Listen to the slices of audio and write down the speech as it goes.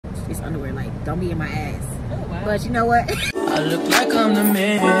underwear. Like, don't be in my ass. Oh, wow. But you know what? I look like I'm the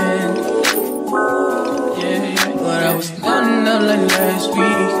man. Yeah, but I was done up like last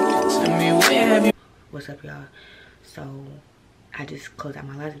week. Tell me where have you. What's up, y'all? So I just closed out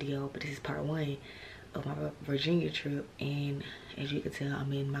my last video, but this is part 1 of my Virginia trip, and as you can tell,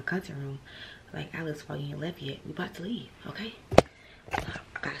 I'm in my content room. Like, Alex, while you ain't left yet, we about to leave, okay? I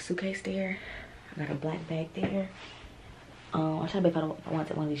got a suitcase there. I got a black bag there. I'm trying to if I want to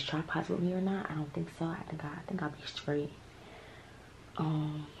take one of these tripods with me or not. I don't think so. I think I'll be straight. I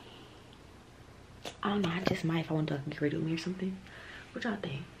don't know. I just might if I want to get ready with me or something. What y'all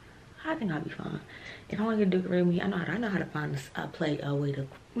think? I think I'll be fine. If I want to get ready with me, I know how to find a way to,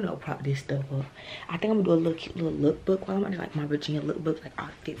 you know, prop this stuff up. I think I'm gonna do a little cute little lookbook while I'm under, like my Virginia lookbook, like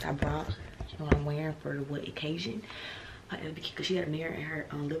outfits I brought, you know, what I'm wearing for what occasion. It'd be cute because she had a mirror in her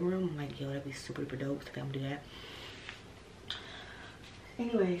living room. I'm like, yo, that'd be super dope. So I'm gonna do that.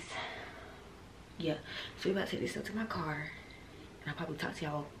 Anyways, yeah. So we about to take this up to my car. And I'll probably talk to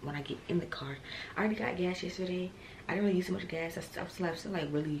y'all when I get in the car. I already got gas yesterday. I didn't really use so much gas. I'm still like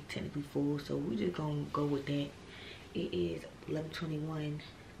really technically full. So we just gonna go with that. It is 11:21.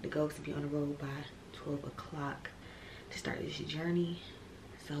 The goal is to be on the road by 12 o'clock to start this journey.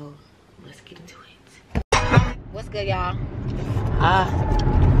 So let's get into it. What's good, y'all? I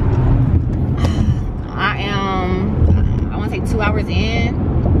want to take 2 hours in.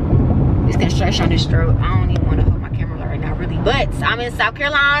 This construction on this road. I don't even want to hold my camera right now, really. But I'm in South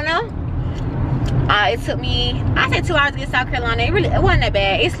Carolina. It took me, I said 2 hours to get to South Carolina. It wasn't that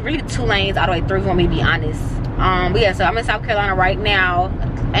bad. It's really 2 lanes all the way through, if you want me to be honest. But yeah, so I'm in South Carolina right now,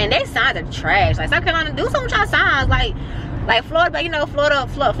 and they signs are trash. Like, South Carolina, do something with y'all signs. Like Florida, but you know, Florida.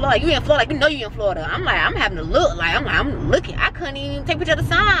 You in Florida, like, you know you in Florida. I'm like, I'm having to look. Like, I'm looking. I couldn't even take a picture of the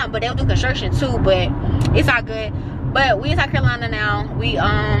sign, but they'll do construction too. But it's all good. But we in South Carolina now. We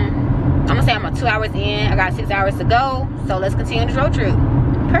I'm gonna say I'm 2 hours in. I got 6 hours to go. So let's continue this road trip.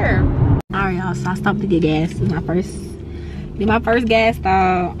 Alright, y'all. So I stopped to get gas. This is my first gas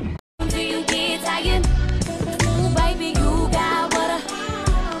stop.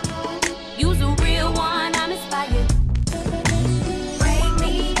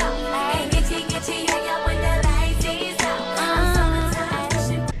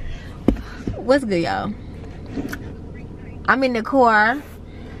 What's good, y'all? I'm in the car.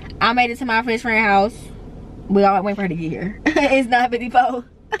 I made it to my friend's house. We all waiting for her to get here. It's 9:54.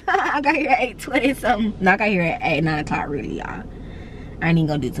 I got here at 8:20 something. No, I got here at 9 o'clock really, y'all. I ain't even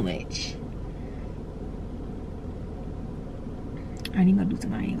gonna do too much. I ain't gonna do too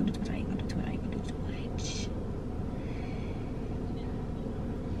much.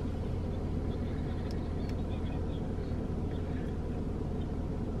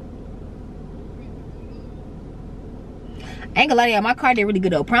 I ain't gonna lie to y'all, my car did really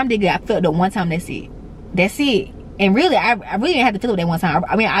good though. Prom did good. I filled up one time, that's it. And really, I really didn't have to fill up that one time.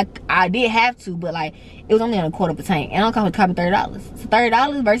 I mean, I did have to, but like, it was only on a quarter of a tank. And it only cost me $30. So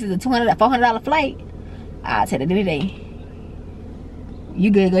 $30 versus a $200, $400 flight, I'll take it any day. You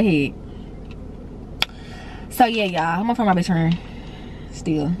good, go ahead. So yeah, y'all, I'm on for my best friend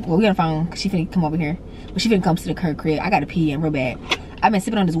still. Well, we got a phone, cause she finna come over here. But she finna come to the crib. I gotta pee in real bad. I've been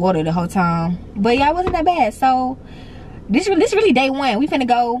sipping on this water the whole time. But yeah, it wasn't that bad. So this really day 1. We finna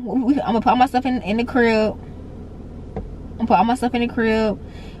go. I'm gonna put all my stuff in the crib.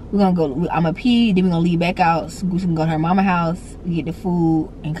 We're gonna go. I'm gonna pee. Then we're gonna leave back out. So we can go to her mama's house, get the food,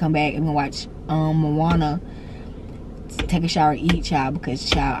 and come back and we're gonna watch Moana. Take a shower, eat, child, because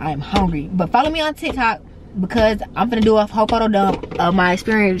child, I am hungry. But follow me on TikTok because I'm gonna do a whole photo dump of my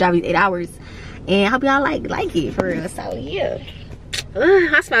experience driving 8 hours, and I hope y'all like it for real. So yeah,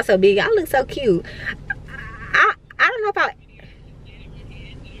 I smile so big. I look so cute. I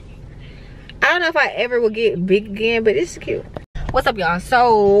don't know if I ever will get big again, but it's cute. What's up, y'all?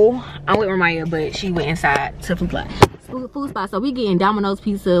 So I'm with Ramaya, but she went inside to food spot. So we getting Domino's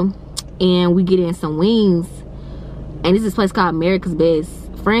pizza and we getting some wings. And this is a place called America's Best.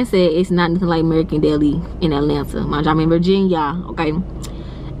 Friend said it's not nothing like American Deli in Atlanta. Mind you, I'm in Virginia, okay?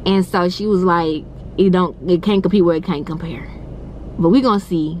 And so she was like, it can't compete where it can't compare. But we gonna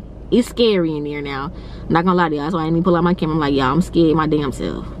see. It's scary in there now. I'm not gonna lie to y'all. That's why I didn't even pull out my camera. I'm like, y'all, I'm scared my damn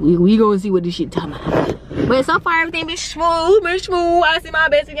self. We gonna see what this shit talking about. But so far, everything been smooth. I see my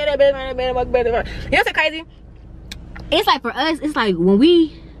best again. You know what's crazy? It's like for us, it's like when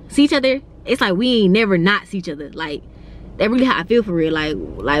we see each other, it's like we ain't never not see each other. Like, that's really how I feel for real.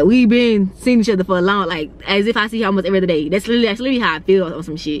 Like we been seeing each other for a long, like as if I see her almost every other day. That's literally how I feel on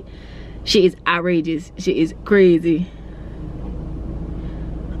some shit. Shit is outrageous. Shit is crazy.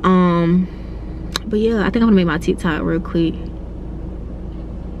 But yeah, I think I'm gonna make my TikTok real quick.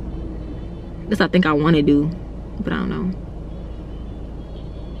 That's what I think I want to do, but I don't know.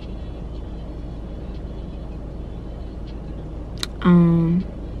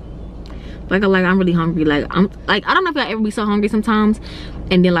 Like I'm really hungry. Like I'm like, I don't know if y'all ever be so hungry sometimes,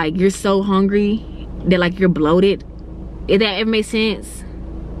 and then like you're so hungry that like you're bloated. If that ever makes sense,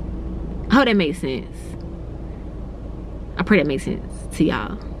 I hope that makes sense. I pray that makes sense to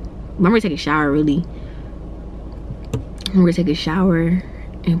y'all. I'm gonna take a shower. Really, I'm gonna take a shower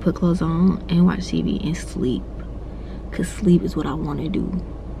and put clothes on and watch TV and sleep, cause sleep is what I want to do.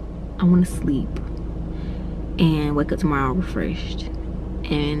 I want to sleep and wake up tomorrow refreshed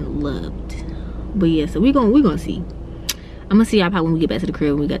and loved. But yeah, so we gonna see. I'm gonna see y'all probably when we get back to the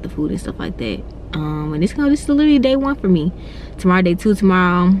crib, when we got the food and stuff like that. And this is literally day 1 for me. Tomorrow day 2.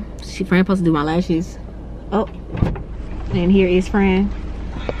 Tomorrow Fran supposed to do my lashes. Oh, and here is Fran.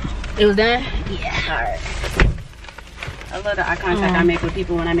 It was done. Yeah. All right. I love the eye contact I make with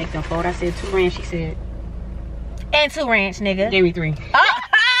people when I make them fold. I said 2 ranch. She said, and 2 ranch, nigga. gave me 3.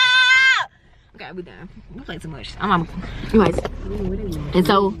 Okay, we done. We play too much. Anyways. And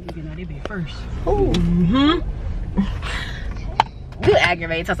so, They be first. ooh, you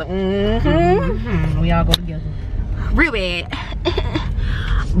aggravate. So, We all go together. real bad.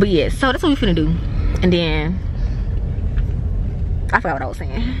 But yeah, so that's what we finna do. And then I forgot what I was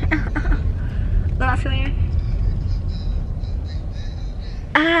saying. What I was saying?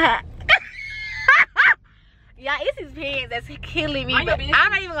 Yeah, it's his pants that's killing me. But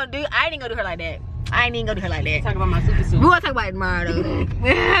I'm not even gonna do. I ain't even gonna do her like that. I ain't even gonna do her like that. Talk about my super suit. We gonna talk about it tomorrow though.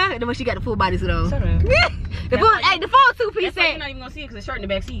 Then when she got the full bodysuit on. Shut up. The full 2-piece That's why you're set. not even gonna see it because it's short in the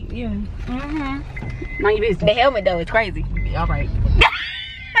back seat. Yeah. Mind your business. The helmet though, it's crazy. All right.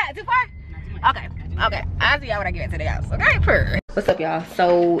 Too far? Okay. Okay. I'll see y'all when I get back to the house. Okay, purr. What's up, y'all?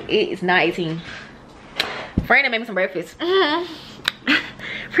 So it is 9:18. Fran made me some breakfast.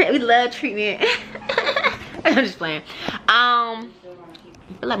 Fran, we love treatment. I'm just playing. I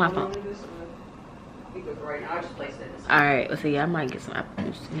like my phone. Alright, let's see. I might get some apple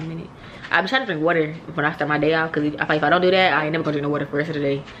juice in a minute. I'm trying to drink water when I start my day out, because I feel like if I don't do that, I ain't never gonna drink no water for the rest of the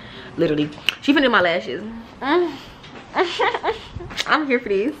day. Literally. She finna do my lashes. I'm here for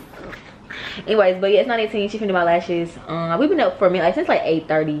this. Anyways, but yeah, it's 9:18. She finna do my lashes. We've been up for a minute, like since like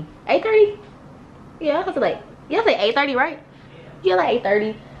 8:30. 8:30? Yeah, I feel like, yeah, I say 8:30, right? Yeah, like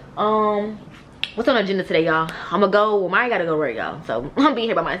 8:30. What's on the agenda today, y'all? I'm gonna go. Well, I gotta go work, y'all, so I'm gonna be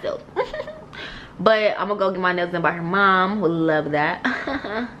here by myself. But I'm gonna go get my nails done by her mom. Would love that.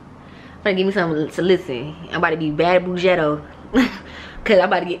 Gonna give me something to listen. I'm about to be bad bougetto. Cause I'm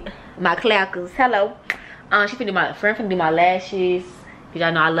about to get my clackers. Hello. She finna do my friend finna do my lashes. Cause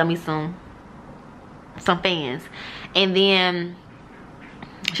y'all know I love me some fans. And then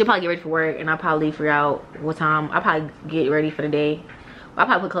she'll probably get ready for work, and I'll probably figure out what time. I'll probably get ready for the day. I'll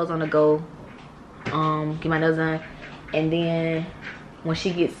probably put clothes on to go. Get my nails done, and then when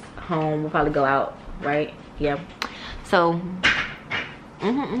she gets home, we'll probably go out, right? Yeah. So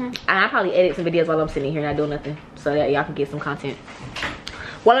and I'll probably edit some videos while I'm sitting here not doing nothing, so that y'all can get some content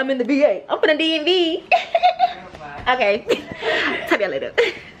while I'm in the VA. I'm in the DMV. Okay. Talk to y'all later.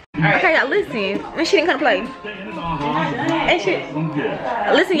 Okay, y'all, listen. And she didn't come to play. And she,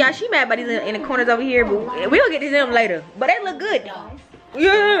 listen, y'all, she mad about these in the corners over here, but we'll get these in them later. But they look good though.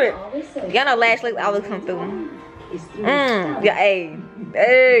 Yeah. Y'all know lash lips always come through. Yeah, hey.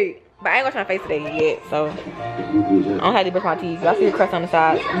 But I ain't washing my face today yet, so I don't have to brush my teeth. Y'all see the crust on the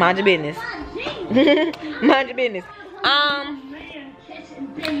side. Mind your business. Mind your business.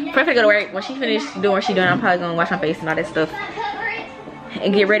 Friend finna go to work. When she finished doing what she doing, I'm probably gonna wash my face and all that stuff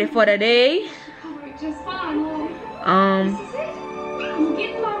and get ready for the day.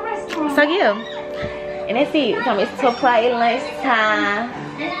 So yeah. And that's it. It's 12 o'clock, it's lunchtime.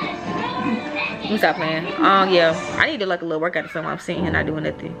 Let me stop playing. Yeah, I need to like a little workout or something. I'm sitting here not doing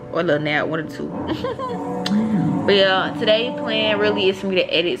nothing, or a little nap, 1 or 2. But yeah, today's plan really is for me to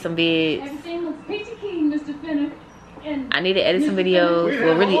edit some vids. I need to edit some videos.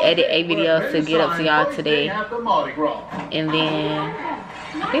 Well, really edit a video to get up to y'all today. And then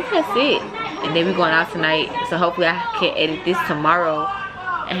I think that's it. And then we're going out tonight, so hopefully I can edit this tomorrow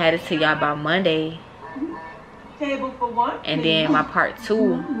and have it to y'all by Monday. And then my part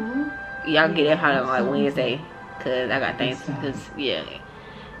 2, y'all get it probably on like Wednesday, cause I got things. Cause yeah,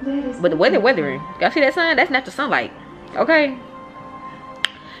 but the weathering. Y'all see that sun? That's natural sunlight. Okay,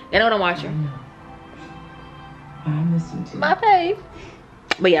 you know what I'm watching. My face.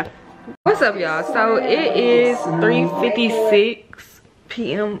 But yeah, what's up, y'all? So it is 3:56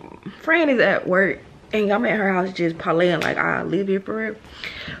 p.m. Fran is at work, and I'm at her house just parlaying like I live here for real.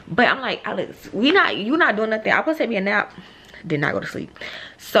 But I'm like, Alex, you not doing nothing. I'm supposed to take me a nap did not go to sleep.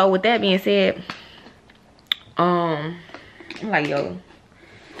 So with that being said, I'm like, yo,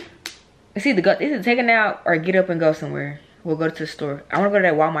 it's either take a nap or get up and go somewhere. We'll go to the store. I want to go to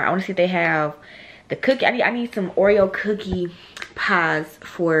that Walmart. I want to see if they have the cookie. I need some Oreo cookie pies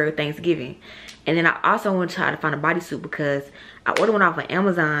for Thanksgiving. And then I also want to try to find a bodysuit because I ordered one off of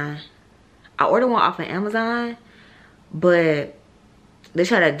Amazon. But they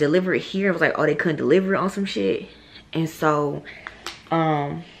tried to deliver it here. It was like, oh, they couldn't deliver it on some shit. And so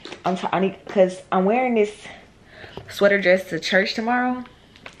because I'm wearing this sweater dress to church tomorrow.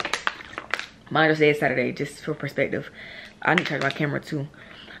 Mine just said Saturday, just for perspective. I need to charge my camera too.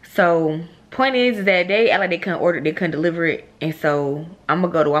 So point is that they act like they couldn't deliver it, and so I'm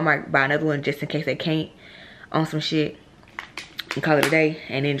gonna go to Walmart, buy another one just in case they can't on some shit and call it a day,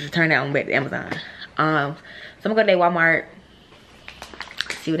 and then just return that one back to Amazon. So I'm gonna go to that Walmart,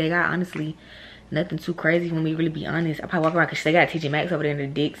 see what they got. Honestly, nothing too crazy when we really be honest. I probably walk around because they got TJ Maxx over there in the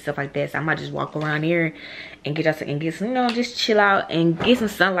Dick, stuff like that. So I might just walk around here and get some, you know, just chill out and get some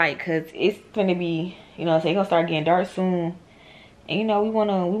sunlight, because it's gonna be, you know, so it's gonna start getting dark soon. And you know, we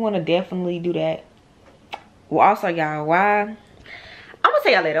wanna definitely do that. Well, also, y'all, why? I'm gonna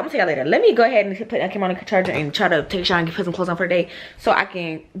tell y'all later. Let me go ahead and put that camera on the charger and try to take a shower and put some clothes on for the day so I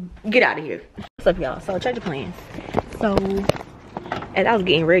can get out of here. What's up, y'all? So change of plans. So as I was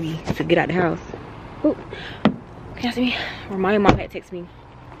getting ready to get out the house, ooh, can you see me? My mom had texted me.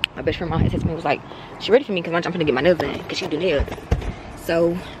 My best friend mom had texted me. Was like, she ready for me because I'm trying to get my nails done because she do nails.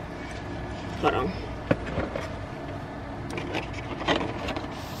 So hold on.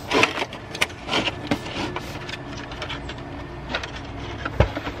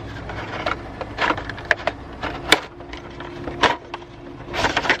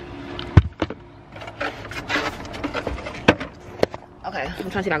 Okay, I'm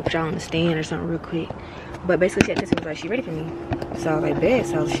trying to see if I can put y'all on the stand or something real quick. But basically, she had texted me, was like, she ready for me. So I was like, bet.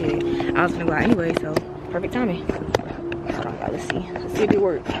 So shit, I was gonna go out anyway, so perfect timing. Hold on, y'all, let's see if it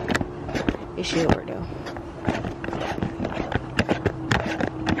works. It should work though.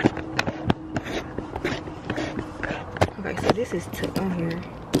 Okay, so this is on here.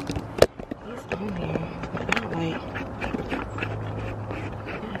 It's on here. I don't like.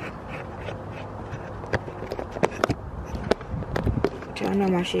 I know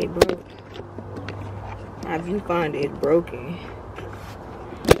my shit broke. My viewfinder is broken.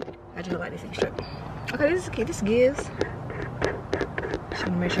 I just like this instructor. Okay, this is cute. This gives. Just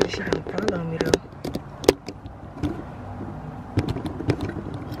wanna make sure that she don't follow me though.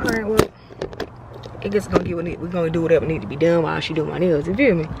 Alright, well, I guess we're gonna do whatever needs to be done while she doing my nails. You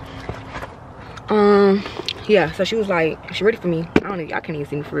feel me? Yeah. So she was like, she ready for me. I can't even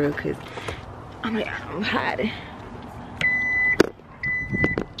see me for real because I'm like, I'm hiding.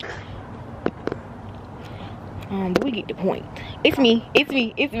 But we get the point. It's me.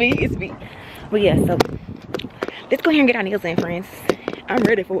 But yeah, so let's go ahead and get our nails in, friends. I'm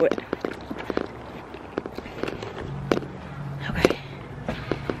ready for it. Okay.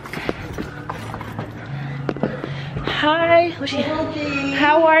 Hi.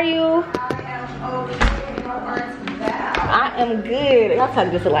 How are you? I am good. Y'all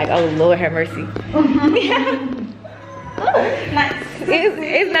talking just like, oh Lord have mercy. Nice.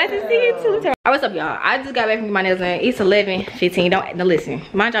 It's nice to see you too. Alright, what's up, y'all? I just got back from my nails in. It's 11:15. Don't listen.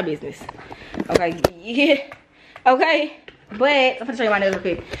 Mind your business. Okay. Yeah. Okay. But I'm gonna show you my nails real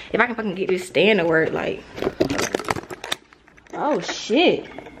quick. If I can fucking get this stand to work, like. Oh shit.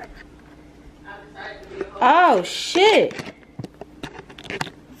 Oh shit.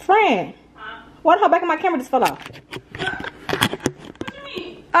 Friend. Why the hell back of my camera just fell off? What you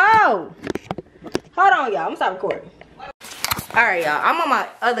mean? Oh. Hold on, y'all. I'm gonna stop recording. Alright, y'all, I'm on my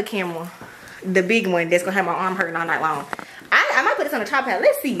other camera, the big one that's gonna have my arm hurting all night long. I might put this on the tripod.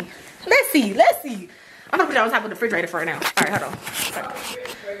 Let's see. I'm gonna put it on top of the refrigerator for now. Alright, hold on.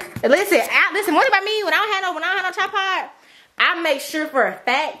 Listen, what about me? When I don't have no tripod, I make sure for a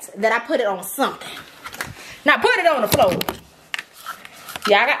fact that I put it on something. Not put it on the floor.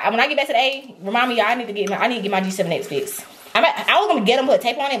 Yeah, when I get back to the A, remind me, y'all, I need to get my G7X fixed. I was gonna get them, put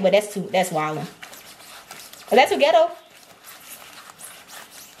tape on it, but that's wildin'. Is that too ghetto?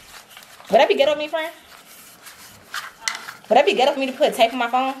 Would that be ghetto of me, friend? Would that be ghetto for me to put tape on my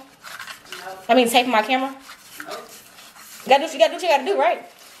phone? No. I mean, tape on my camera? No. You gotta do what you gotta do, right?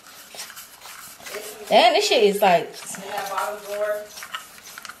 Damn, this shit is like. In that bottom drawer,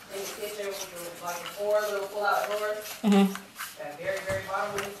 in the kitchen, with like 4 little pull-out drawers. Mm-hmm. That very, very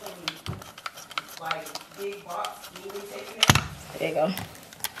bottom one is some like big box moving tape in there. There you go.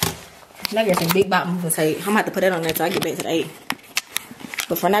 Now I got some big box moving tape. I'm gonna have to put that on there till I get back to the 8.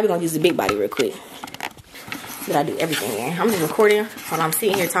 But for now, we're gonna use the big body real quick. But I do everything in. I'm just recording while I'm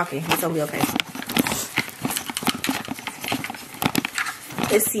sitting here talking. It's gonna be okay.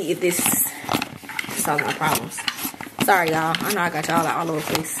 Let's see if this solves my problems. Sorry, y'all. I know I got y'all all over the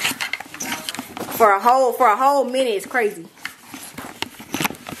place. For a whole minute, it's crazy.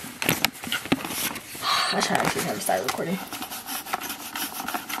 Let's try to see how to start recording.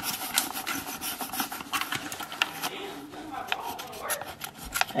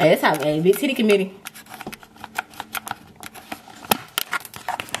 Hey, it's how a big titty committee.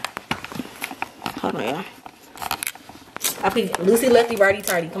 Hold on, y'all. I picked Lucy, Lefty, Righty,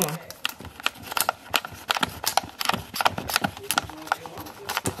 Tighty. Come on.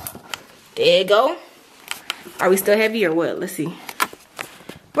 There you go. Are we still heavy or what? Let's see.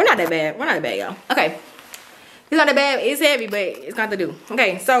 We're not that bad. We're not that bad, y'all. Okay. It's not that bad. It's heavy, but it's got to do.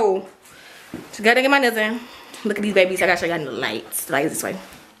 Okay, so just gotta get my nails in. Look at these babies. I gotta show y'all the lights. The light is this way.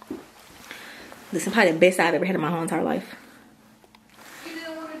 Listen, probably the best I've ever had in my whole entire life. You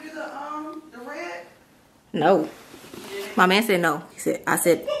didn't want to do the red? No. My man said no. I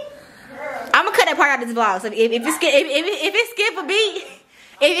said, I'm gonna cut that part out of this vlog. So if it skip a beat,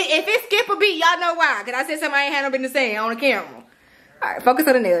 if it skip a beat, y'all know why. Cause I said something I ain't had no business saying on the camera. All right, focus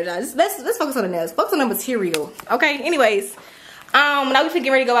on the nails, y'all. Let's focus on the nails. Focus on the material. Okay. Anyways, now we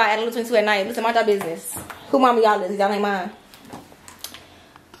getting ready to go out at 11:22 at night. Listen, mind y'all business. Who mama y'all is? Y'all ain't mine.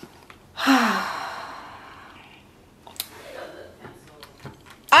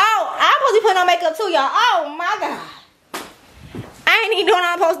 Oh, I'm supposed to be putting on makeup too, y'all. Oh my god. I ain't even doing what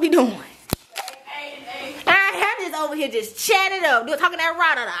I'm supposed to be doing. I'm just over here just chatting up, talking that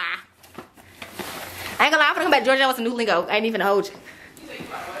rah-da-da. I ain't gonna lie, I'm gonna come back Georgia with some new lingo. I ain't even gonna hold you.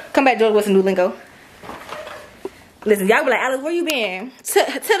 Come back Georgia with some new lingo. Listen, y'all be like, Alice, where you been? To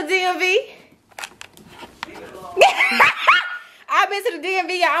the DMV? I've been to the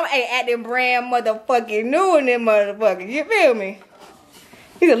DMV, y'all. I'm at them brand motherfucking new in them motherfuckers. You feel me?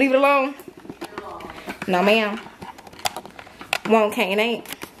 You gonna leave it alone? No, ma'am. Won't, can't, ain't.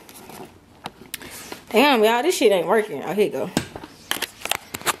 Damn, y'all, this shit ain't working. Oh, here you go.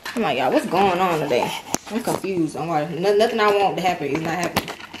 I'm like, y'all, what's going on today? I'm confused on why nothing I want to happen is not happening.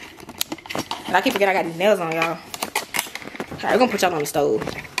 And I keep forgetting I got these nails on, y'all. Alright, we're gonna put y'all on the stove.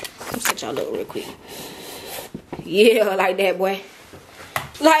 Let me set y'all up real quick. Yeah, like that, boy.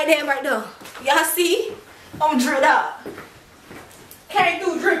 Like that right there. Y'all see? I'm drilled out. Came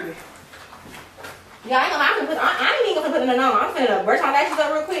through dripping. Yeah, I ain't gonna lie, I ain't even gonna put it on. I'm finna brush my lashes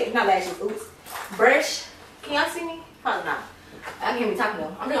up real quick. Not lashes, oops. Brush. Can y'all see me? Probably not. I can hear me talking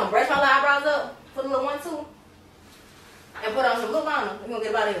though. I'm just gonna brush my eyebrows up, put a little 1-2, and put on some lip liner. We're gonna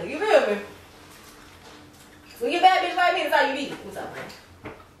get about it. You feel me? When you a bad bitch like me, that's all you need. What's up, man?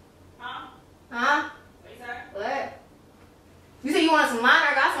 Huh? Huh? What? You said you wanted some liner,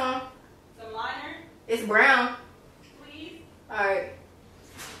 I got some. Some liner? It's brown. Please? Alright.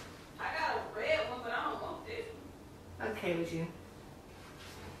 I got a red one, but I don't want this one. Okay with you.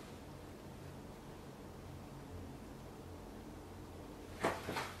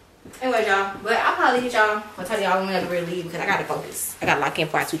 Anyway, y'all, but I'll probably hit y'all or tell y'all whenever we leave because I gotta focus. I gotta lock in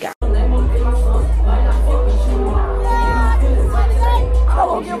before I tweak out. I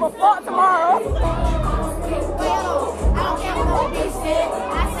won't give a fuck tomorrow. I don't care what no bitch said.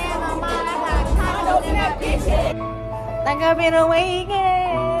 I said my mind, I got in that bitch. Like I've been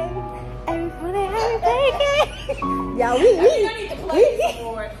awakened. Everything. Y'all,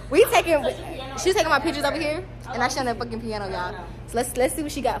 we taking. She's taking my pictures over here, and I showing that fucking piano, y'all. So let's see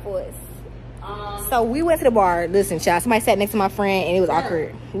what she got for us. So we went to the bar. Listen, child, somebody sat next to my friend, and it was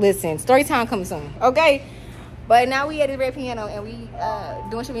awkward. Listen, story time coming soon, okay? But now we at the red piano, and we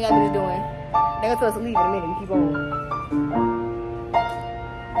doing shit we got been doing. They're gonna tell us to leave in a minute. We keep on.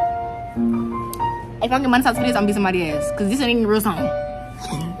 If I can monetize for this, I'm gonna be somebody else, cause this ain't even a real song.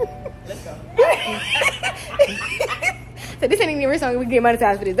 Let's go. So this ain't even a real song. We get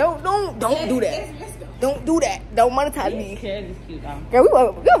monetized for this. Don't do that. Don't do that. Don't monetize me. Kid is cute, though. Girl, we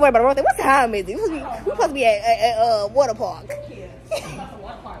worry about the wrong thing. What time is it? We supposed to be at water park.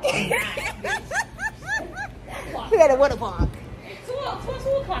 We at a water park. 2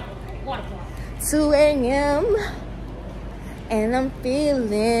 o'clock. Water park. 2 a.m. and I'm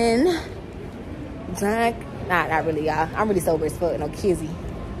feeling drunk. Nah, not really, y'all. I'm really sober as fuck. No kizzy.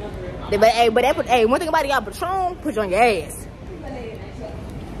 But one thing about it, y'all, Patron put you on your ass.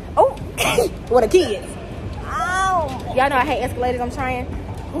 Oh, what a kid. Oh, y'all know I hate escalators. I'm trying.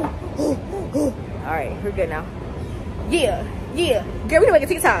 All right, we're good now. Yeah. Girl, we can make a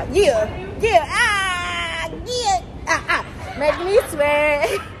TikTok. Yeah. Make me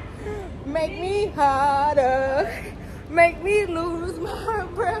sweat. Make me harder. Make me lose my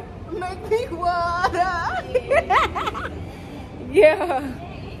breath. Make me water. Yeah.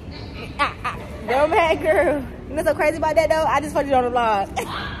 Dumb head girl. You know what's so crazy about that though? I just put it on the vlog.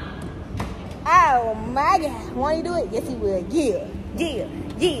 Oh my god. Want you do it? Yes he will. Yeah. Yeah.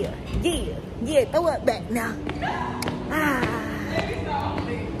 Yeah. Yeah. Yeah. Throw it back now.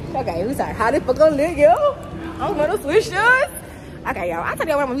 Okay, we sorry. How the fuck gonna live, yo? I'm gonna switch us. Okay, y'all. I tell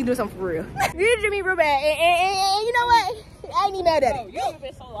y'all when we do something for real. You did me real bad. And you know what? I ain't even mad at it. You ever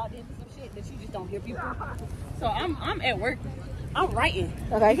been so locked into some shit that you just don't hear people? So I'm at work. I'm writing.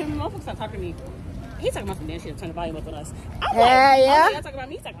 Okay. You motherfuckers start talking to me. He talking about some damn shit. Turn the volume up on us. I'm Yeah. y'all talking about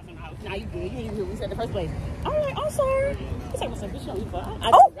me. He's talking about something. Now you good. You didn't even hear what we said in the first place. I'm like, I'm sorry. He's talking about some bitch.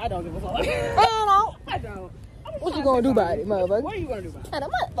 I don't give a fuck. I don't. What you gonna do about it, motherfucker? What are you gonna do about it? I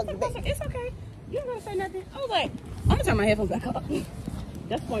don't motherfucker. It's okay. You don't gotta say nothing. I was like, I'm gonna turn my headphones back up.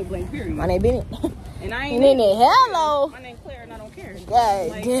 That's point blank period. My name Bennett. And I ain't. And then hello. My name Claire, and I don't care. God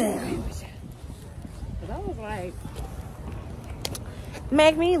Like, damn. Cause I was like,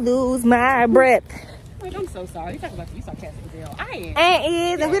 Make me lose my breath. wait, I'm so sorry. You talking about you sarcastic as hell. I am. And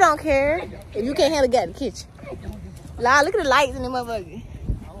is, and we don't care. If you can't handle it, get in the kitchen. Nah, look at the lights in the motherfucker.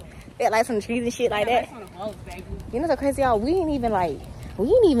 They got lights on the trees and shit like that. That's on the house, baby. You know what's so crazy, y'all? We ain't even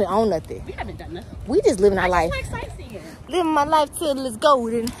on nothing. We haven't done nothing. We just living our life. Like sightseeing. Living my life till it's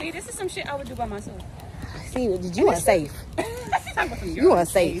golden. See, this is some shit I would do by myself. See, you want safe. You want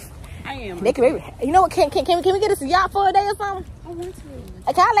safe. I am. They can, you know what? Can we get us a yacht for a day or something? I want to.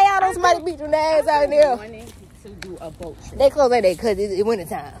 Like, can I lay out on somebody beach them ass out there? Wanting to do a boat trip. They close that day because it's winter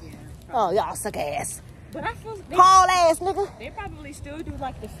time. Yeah, oh, y'all suck ass. But I feel Paul ass nigga. they probably still do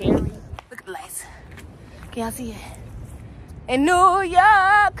like the ferry. Look at the lights. Can y'all see it? In New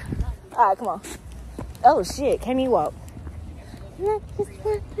York. All right, come on. Oh shit, can you walk?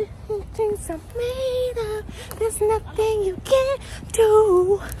 Things are made of. There's nothing you can't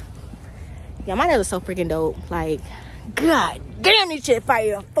do. Yeah, my nails are so freaking dope. Like, god damn, this shit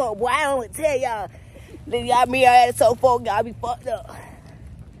fire fuck, boy. I don't tell y'all. Y'all be at it so fuck, y'all be fucked up.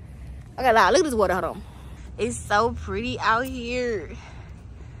 Okay, look at this water. Hold on. It's so pretty out here.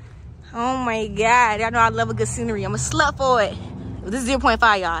 Oh my god, y'all know I love a good scenery. I'm a slut for it. This is 0.5,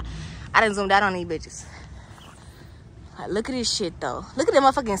 y'all. I done zoomed out on these bitches. Like, look at this shit though. Look at that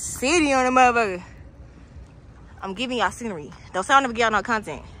motherfucking city on the motherfucker. I'm giving y'all scenery. Don't say I'll never give y'all no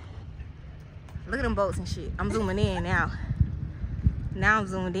content. Look at them boats and shit. I'm zooming in now. Now I'm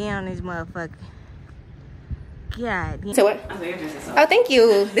zooming in on this motherfucker. God. So what? Oh, thank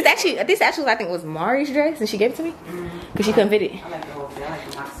you. This actually I think was Mari's dress, and she gave it to me because she couldn't fit it. I like the whole thing. I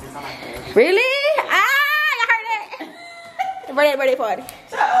like the moccasins. I like that. Really? Ah, I heard that. Birthday party.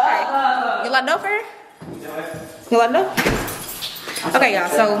 Right. You like dough for her? You like dough? Okay, y'all.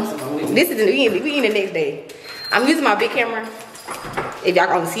 So this is we in the next day. I'm using my big camera. If y'all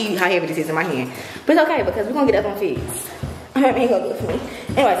can see how heavy this is in my hand, but it's okay because we're gonna get up on feeds. I ain't gonna do it for me.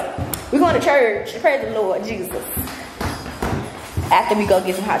 Anyways, we're going to church. Praise the Lord Jesus. After we go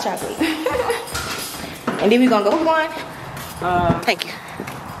get some hot chocolate, and then we gonna go. Where we going? Thank you.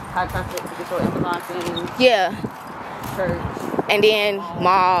 Hot chocolate to get your Amazon. Yeah. Church. And then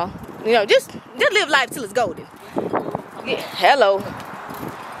mall. You know, just live life till it's golden. Yeah. Hello.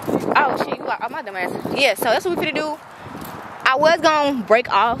 Oh shit, you are my dumb ass. Yeah. So that's what we finna do. I was gonna break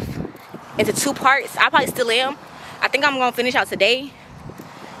off into 2 parts. I probably still am. I think I'm gonna finish out today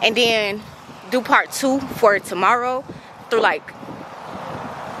and then do part 2 for tomorrow through like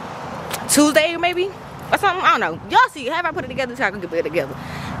Tuesday maybe or something. I don't know. Y'all see, have I put it together so I can get it together,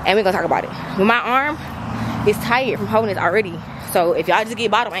 and we're gonna talk about it. But my arm is tired from holding it already. So if y'all just get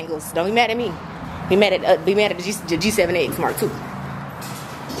bottom angles, don't be mad at me. Be mad at the G7X Mark II.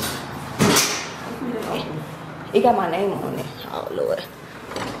 It got my name on it. Oh Lord.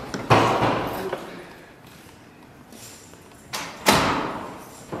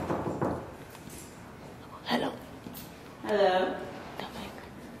 Hello. Hello. Don't make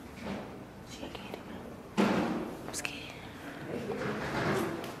her. She got candy. I'm scared.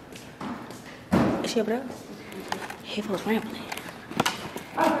 Is she over there? Headphones rambling.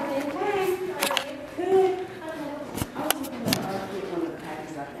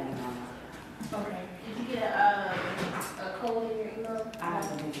 Okay. Did you get a code in your email? I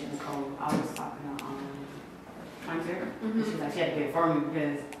haven't been getting a code. I was talking to Hunter. She was like, she had to get it for me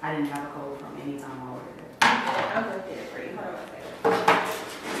because I didn't have a code from any time I ordered it. I'll go get it for you. Hold on a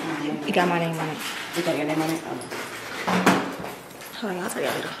second. You got my name on it. You got your name on it? Hold on, I'll tell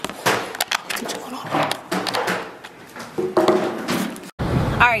y'all later. What's going on?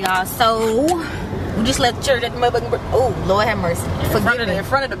 Alright, y'all. So we just left church at the motherfucking. Oh, Lord have mercy. In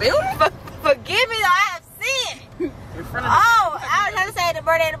front of the building? Forgive me, I have sinned. In front of Oh, I was trying to say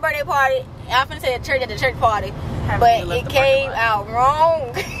at the birthday party. I'm finna say at the church party. But it came out wrong.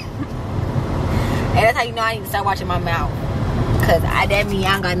 And that's how you know I need to start watching my mouth. Cause that means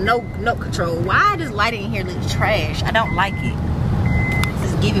I ain't got no control. Why this lighting in here looks trash? I don't like it.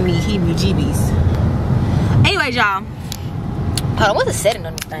 This is giving me heebie-jeebies. Anyway, y'all. Hold on, what's the setting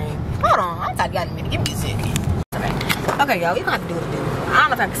on this thing? Hold on, I'm tired of y'all in a minute. Give me a second. Okay, y'all, we gonna have to do what we do. I don't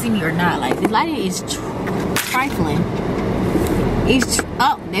know if I can see me or not. Like, this lighting is trifling.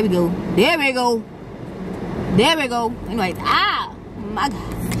 Oh, there we go. There we go. There we go. Anyways, my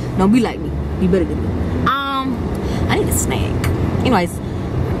God. Don't be like me. Be better than me. I need a snack. Anyways,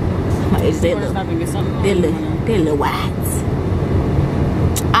 my edges, they're little whites.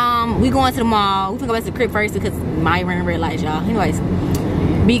 We going to the mall. We finna go back to the crib first because my running red lights, y'all. Anyways,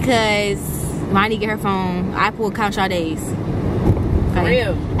 because I need to get her phone. Apple will count y'all days. Okay?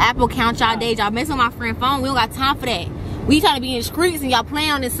 Apple count y'all days. Y'all messing with my friend's phone. We don't got time for that. We trying to be in the streets and y'all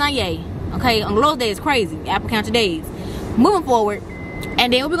playing on this Sunday. Okay, on those days, crazy. Apple count your days. Moving forward,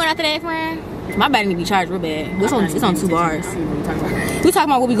 and then what we going after that, friend? My battery need to be charged real bad. It's on 2 bars. We talking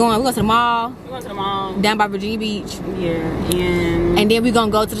about where we going. We going to the mall. We going to the mall. Down by Virginia Beach. Yeah, and then we gonna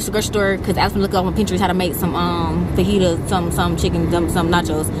go to the grocery store because I was gonna look up on Pinterest how to make some fajitas, some chicken, some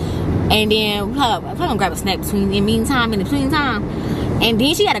nachos, and then we're probably gonna grab a snack in the meantime. And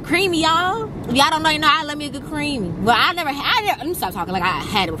then she got a creamy, y'all. Y'all don't know, you know I love me a good creamy. But I never let me stop talking like I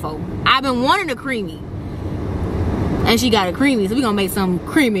had it before. I've been wanting a creamy, and she got a creamy, so we gonna make some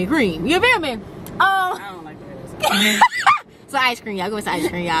creamy cream. You feel me? I don't like that. So ice cream, y'all. Go to ice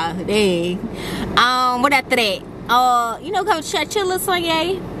cream, y'all. Dang. What after that? You know, come chill little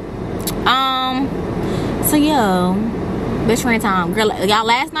Sunday. So yeah, best friend time, girl. Y'all,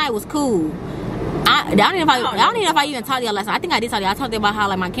 last night was cool. I don't even know if I even talked to y'all last night. I think I did talk to y'all. I talked about how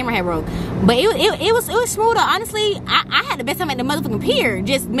like my camera had broke, but it was smooth. Honestly, I had the best time at the motherfucking pier,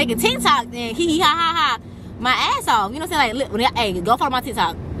 just making TikTok and hee ha ha ha my ass off. You know what I'm saying? Like, hey, go follow my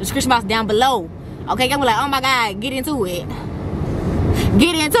TikTok. Description box down below. Okay, I'm like, oh my God, get into it.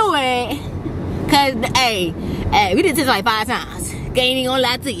 Cause hey, we did this like 5 times. Ain't even gonna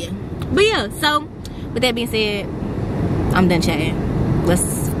lie to you. But yeah, so with that being said, I'm done chatting.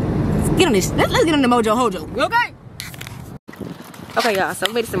 Let's get on this. Let's get on the Mojo Hojo. Okay. Okay, y'all. So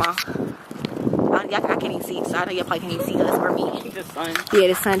we made it to the mall. I can't even see, so I know y'all probably can't even see us or me. The sun. Yeah,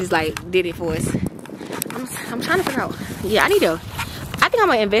 the sun just like did it for us. I'm trying to figure out. Yeah, I think I'm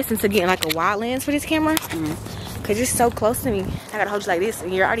gonna invest into getting like a wide lens for this camera. Cause it's so close to me. I gotta hold you like this,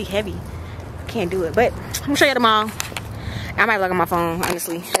 and you're already heavy. Can't do it. But I'm gonna show you the mall. I might log on my phone,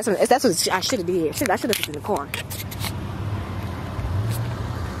 honestly. That's what I should have did. I should have put in the car.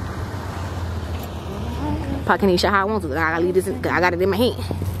 Probably can't even show how I want to. I gotta leave this. I got it in my hand.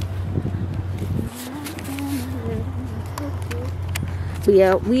 So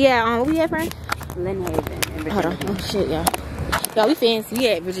yeah, we at friend? Lynn Haven. Hold on. Oh shit, y'all. Y'all, we fancy. We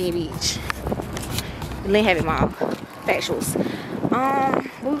at Virginia Beach. Lynn Haven Mall. Factuals.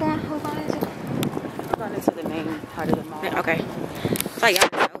 What we going into? We're going into the main part of the mall. Okay. So y'all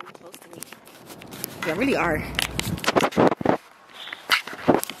so close to me. Y'all really are.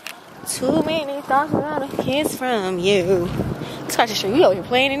 Too many thoughts without a kiss from you. Scratch the street. We over here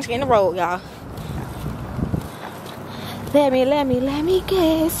playing in the road, y'all. Let me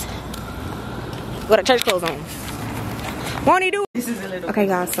guess. Got the church clothes on. Won't he do it? This is a little. Okay,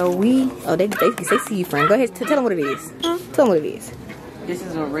 y'all. So they see you, friend. Go ahead. Tell them what it is. Tell them what it is. This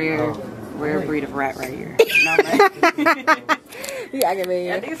is a rare breed of rat right here. No, Yeah, I get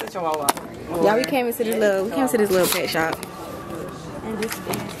it. I think it's a Chihuahua. Y'all, we came into this little pet shop. And this is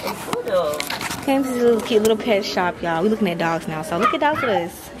a poodle. Came to this little cute little pet shop, y'all. We looking at dogs now. So look at dogs with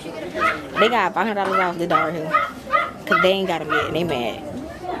us. They got $500 off the dog here. Cause they ain't got them yet and they mad.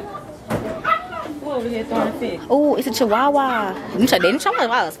 Who over here throwing a fish? Oh, it's a Chihuahua. Them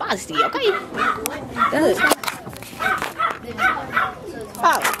Chihuahua is feisty, okay? Good.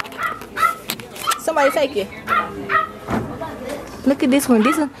 Oh. Somebody take it. Look at this one.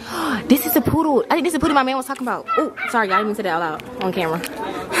 This is a poodle. I think this is a poodle my man was talking about. Oh, sorry, y'all. I didn't mean to say that out loud on camera.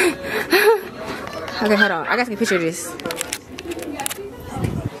 Okay, hold on. I got to get a picture of this.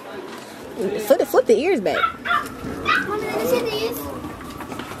 Flip the ears back. Mommy, let me see these.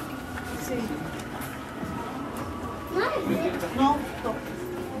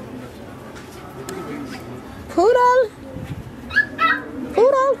 Poodle.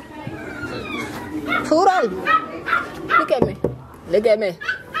 Look at me.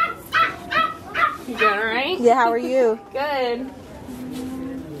 You doing alright? Yeah, how are you? Good.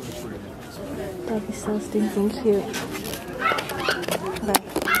 That is so stinking cute. Okay.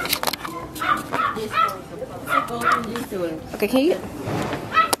 Okay, can you?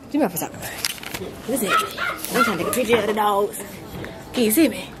 Do me up for a second. Listen, I'm trying to take a picture of the dogs. Can you see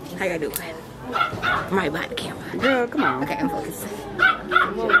me? How you gotta do it? I'm right behind the camera. Girl, come on. Okay, I'm focused.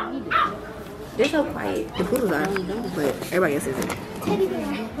 They're so quiet. The poodles are, but everybody else isn't.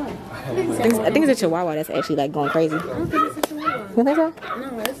 I think it's a Chihuahua that's actually like going crazy. You think so?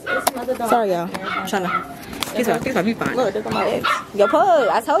 No, it's another dog. Sorry, y'all. I'm trying to. These might be fine. Look, look at my ex. Yo, pug.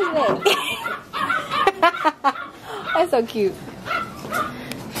 I told you that. That's so cute.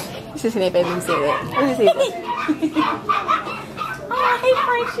 She's just in that baby when you say that. Let me see that. Oh, I hate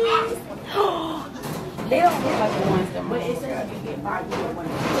Frenchies. They don't look like the ones that but it's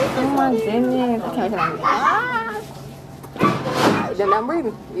Oh my goodness. I can't wait till I'm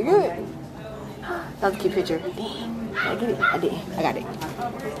breathing. You good? That was a cute picture. Dang. I get it. I did. I got it.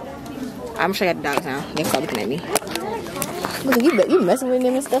 I'm sure I got the dogs now. They start looking at me. Look at you messing with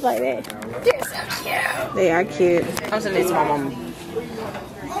them and stuff like that. They're so cute. They are cute. I'm sending this to my mama.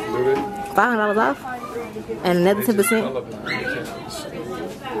 $500 off? And another 10%?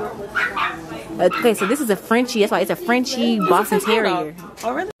 Okay, so this is a Frenchie. That's why it's a Frenchie Boston Terrier.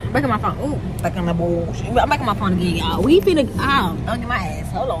 Oh, really? Back on my phone. Ooh, back on my bullshit. I'm back on my phone again, y'all. We finna. Don't get my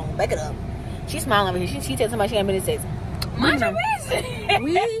ass. Hold on. Back it up. She's smiling over here. She tells somebody she got minutes sex. Mind your business.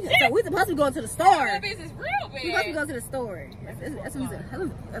 We supposed to be going to the store. Your business real big. We supposed to go to the store. That's what we said.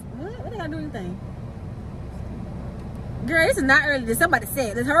 What they gotta do anything? Girl, this is not early. There's somebody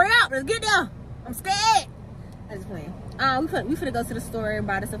said. Let's hurry up. Let's get there. I'm scared. I just playing. We finna go to the store and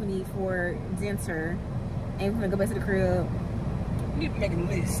buy the stuff we need for dinner. And we're finna go back to the crib. You need to make a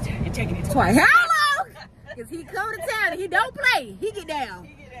list and taking it Twice. Hello! Because he come to town and he don't play. He get down.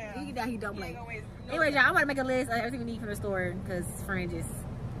 He don't play. Anyways, y'all, I'm about to make a list of everything we need from the store because friend just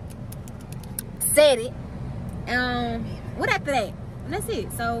said it. What after that? And that's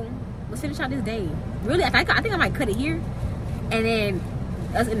it. So let's finish out this day. Really, I think I might cut it here, and then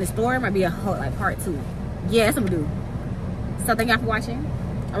us in the store might be a whole like part 2. Yeah, that's what we do. So thank y'all for watching.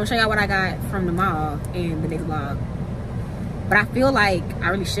 I'm gonna show y'all what I got from the mall in the next vlog. But I feel like I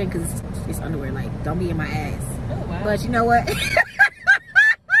really shouldn't because it's underwear. Like, don't be in my ass. Oh, wow. But you know what?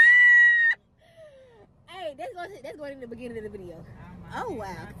 Hey, that's going in the beginning of the video. Oh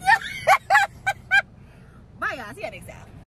wow. Bye, y'all. See you next time.